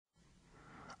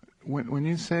When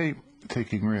you say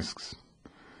taking risks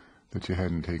that you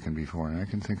hadn't taken before, and I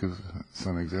can think of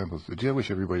some examples. Gee, I wish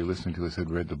everybody listening to us had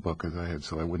read the book as I had,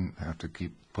 so I wouldn't have to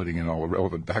keep putting in all the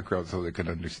relevant background so they could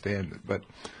understand it. But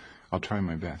I'll try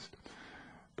my best.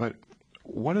 But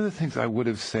one of the things I would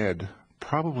have said,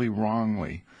 probably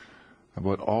wrongly,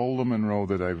 about all the Munro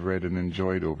that I've read and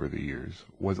enjoyed over the years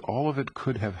was all of it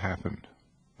could have happened.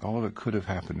 All of it could have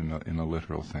happened in a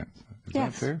literal sense. Is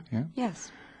that fair? Yeah?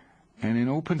 Yes. And in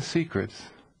Open Secrets,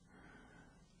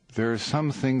 there are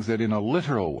some things that in a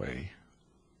literal way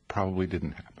probably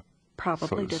didn't happen.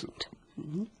 Probably didn't.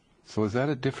 Mm-hmm. So is that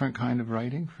a different kind of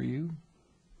writing for you?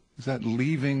 Is that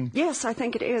leaving? Yes, I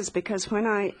think it is, because when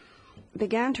I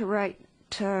began to write,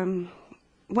 when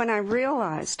I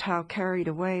realized how Carried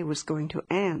Away was going to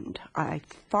end, I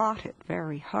fought it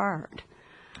very hard.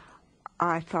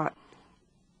 I thought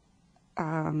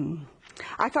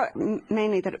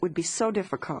mainly that it would be so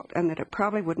difficult and that it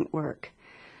probably wouldn't work.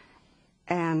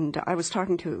 And I was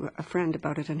talking to a friend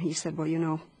about it, and he said, well, you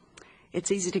know,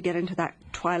 it's easy to get into that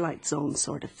Twilight Zone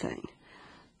sort of thing.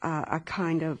 A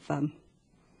kind of...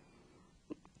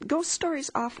 ghost stories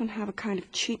often have a kind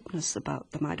of cheapness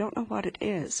about them. I don't know what it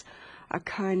is. A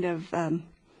kind of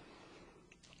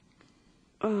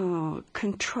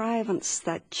contrivance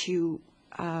that you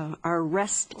are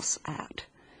restless at.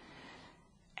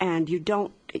 And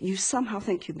you somehow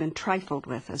think you've been trifled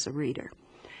with as a reader.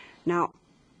 Now,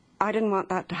 I didn't want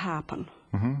that to happen.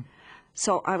 Mm-hmm.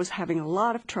 So I was having a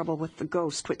lot of trouble with the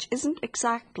ghost, which isn't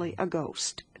exactly a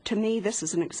ghost. To me, this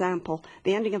is an example,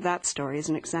 the ending of that story is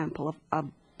an example of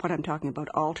what I'm talking about,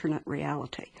 alternate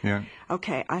reality. Yeah.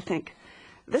 Okay, I think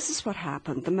this is what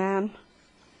happened. The man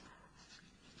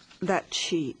that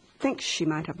she thinks she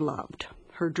might have loved,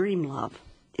 her dream love,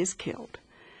 is killed.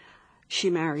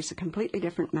 She marries a completely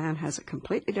different man, has a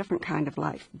completely different kind of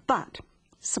life. But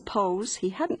suppose he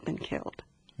hadn't been killed.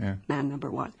 Yeah. Man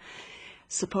number one.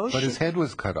 Suppose But his head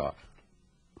was cut off.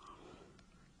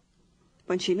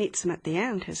 When she meets him at the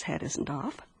end, his head isn't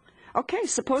off. Okay,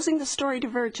 supposing the story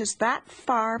diverges that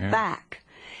far back,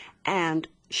 and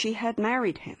she had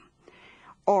married him,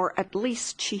 or at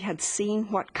least she had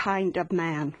seen what kind of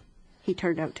man he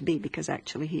turned out to be, because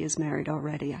actually he is married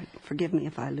already. Forgive me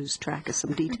if I lose track of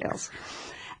some details.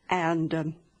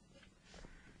 And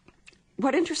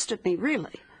what interested me,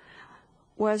 really,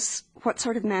 was what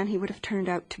sort of man he would have turned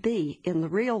out to be in the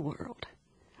real world,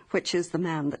 which is the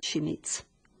man that she meets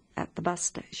at the bus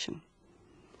station.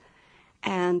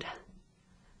 And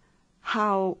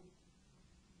how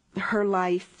her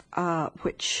life,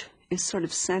 which is sort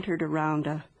of centered around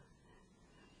a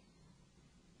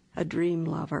dream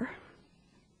lover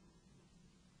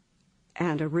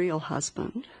and a real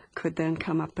husband, could then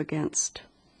come up against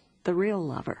the real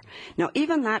lover. Now,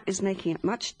 even that is making it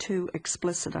much too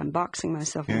explicit. I'm boxing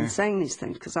myself in saying these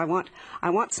things because I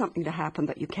want something to happen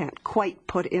that you can't quite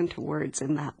put into words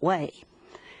in that way.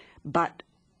 But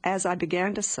as I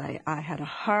began to say, I had a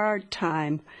hard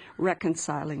time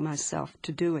reconciling myself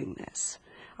to doing this.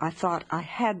 I thought I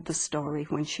had the story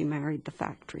when she married the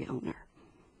factory owner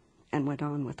and went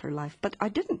on with her life, but I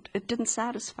didn't. It didn't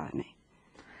satisfy me.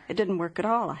 It didn't work at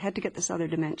all. I had to get this other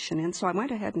dimension in, so I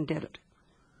went ahead and did it.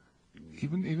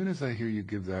 Even as I hear you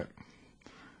give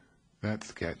that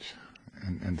sketch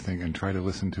and think and try to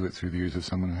listen to it through the ears of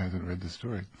someone who hasn't read the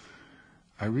story,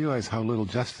 I realize how little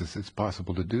justice it's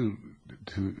possible to do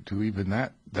to even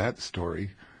that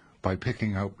story by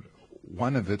picking out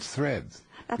one of its threads.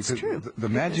 That's because true. The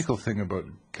magical thing about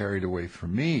Carried Away for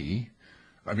me,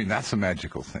 I mean, that's a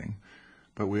magical thing,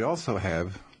 but we also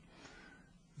have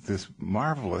this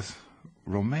marvelous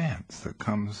romance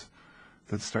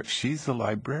that starts, she's the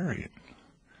librarian.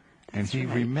 And he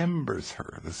remembers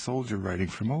her, the soldier writing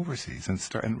from overseas,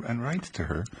 and writes to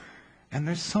her. And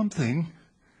there's something,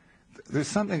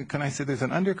 can I say, there's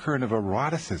an undercurrent of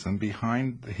eroticism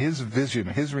behind his vision,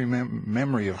 his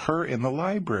memory of her in the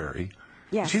library.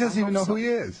 Yes, she doesn't even know who he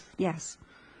is. Yes.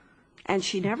 And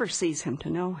she never sees him to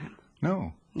know him.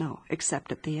 No. No,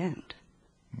 except at the end.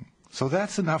 So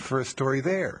that's enough for a story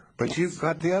there. But you've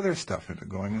got the other stuff in it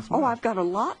going as well. Oh, I've got a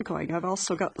lot going. I've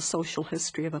also got the social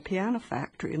history of a piano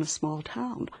factory in a small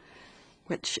town,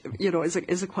 which, you know, is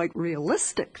a quite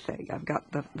realistic thing. I've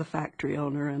got the factory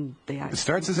owner and the actor. It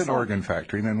starts as an organ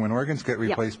factory, and then when organs get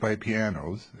replaced by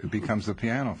pianos, it becomes the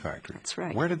piano factory. That's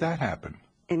right. Where did that happen?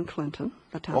 In Clinton,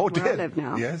 the town where I live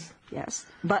now. Yes? Yes.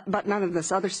 But none of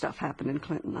this other stuff happened in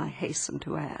Clinton, I hasten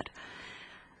to add.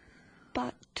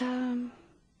 But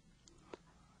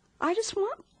I just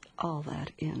want all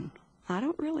that in. I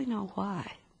don't really know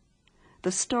why.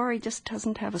 The story just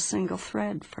doesn't have a single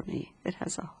thread for me. It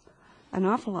has an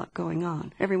awful lot going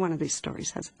on. Every one of these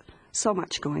stories has so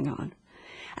much going on.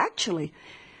 Actually,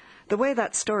 the way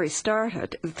that story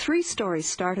started, the 3 stories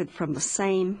started from the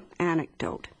same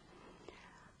anecdote.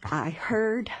 I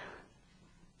heard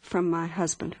from my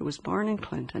husband, who was born in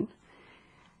Clinton,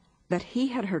 that he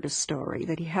had heard a story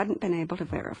that he hadn't been able to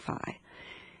verify,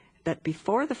 that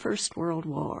before the First World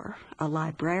War, a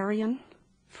librarian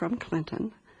from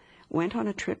Clinton went on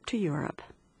a trip to Europe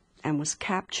and was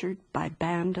captured by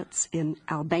bandits in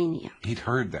Albania. He'd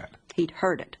heard that. He'd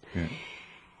heard it. Yeah.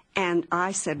 And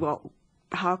I said, well,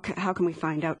 how can we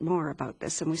find out more about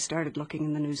this? And we started looking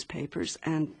in the newspapers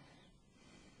and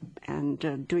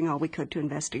doing all we could to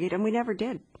investigate, and we never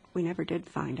did. We never did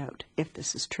find out if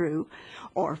this is true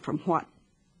or from what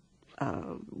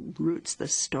roots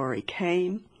this story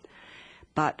came.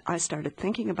 But I started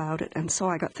thinking about it, and so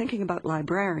I got thinking about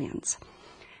librarians,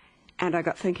 and I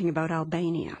got thinking about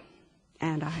Albania.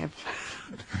 And I have...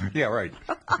 Yeah, right.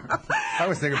 I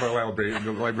was thinking about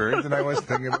librarians, and I was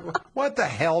thinking, what the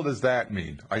hell does that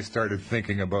mean? I started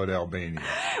thinking about Albania.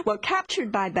 Well,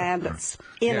 captured by bandits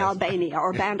in Albania,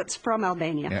 or bandits from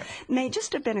Albania, may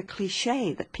just have been a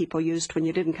cliche that people used when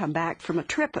you didn't come back from a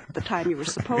trip at the time you were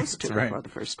supposed to before the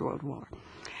First World War.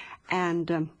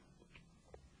 And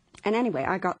anyway,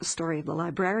 I got the story of the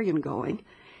librarian going,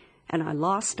 and I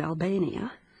lost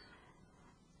Albania.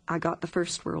 I got the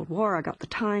First World War, I got the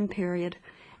time period,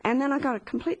 and then I got a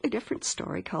completely different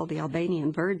story called The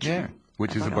Albanian Virgin. Yeah,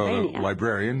 which is about Albania. A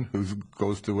librarian who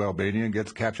goes to Albania and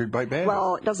gets captured by bandits.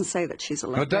 Well, it doesn't say that she's a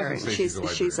librarian. No, it doesn't say she's a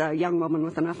librarian. She's a young woman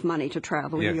with enough money to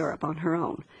travel in Europe on her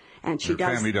own. And her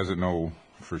family doesn't know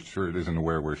for sure, it isn't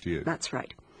aware where she is. That's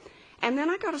right. And then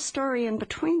I got a story in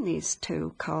between these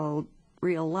two called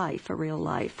Real Life, A Real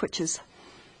Life, which is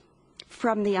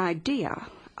from the idea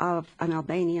of an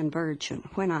Albanian virgin.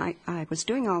 When I was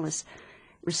doing all this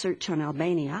research on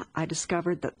Albania, I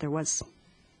discovered that there was,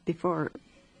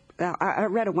 I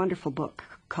read a wonderful book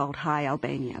called High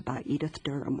Albania by Edith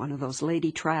Durham, one of those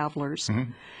lady travelers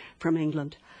from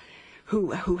England,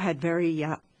 who had very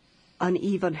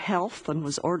uneven health and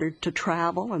was ordered to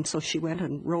travel, and so she went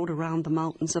and rode around the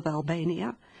mountains of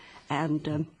Albania,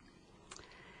 and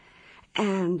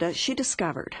she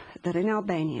discovered that in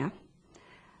Albania,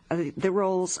 the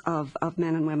roles of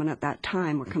men and women at that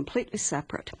time were completely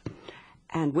separate,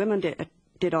 and women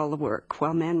did all the work,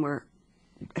 while men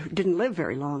didn't live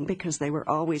very long because they were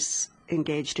always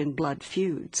engaged in blood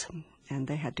feuds, and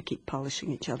they had to keep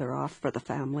polishing each other off for the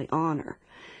family honor.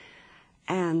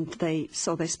 And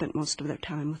so they spent most of their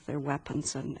time with their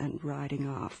weapons and riding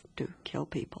off to kill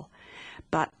people.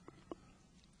 But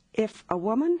if a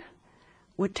woman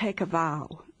would take a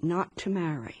vow not to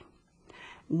marry,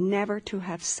 never to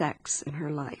have sex in her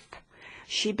life,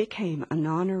 she became an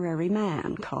honorary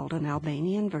man called an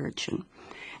Albanian virgin,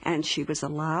 and she was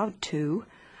allowed to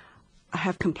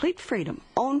have complete freedom,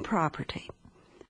 own property,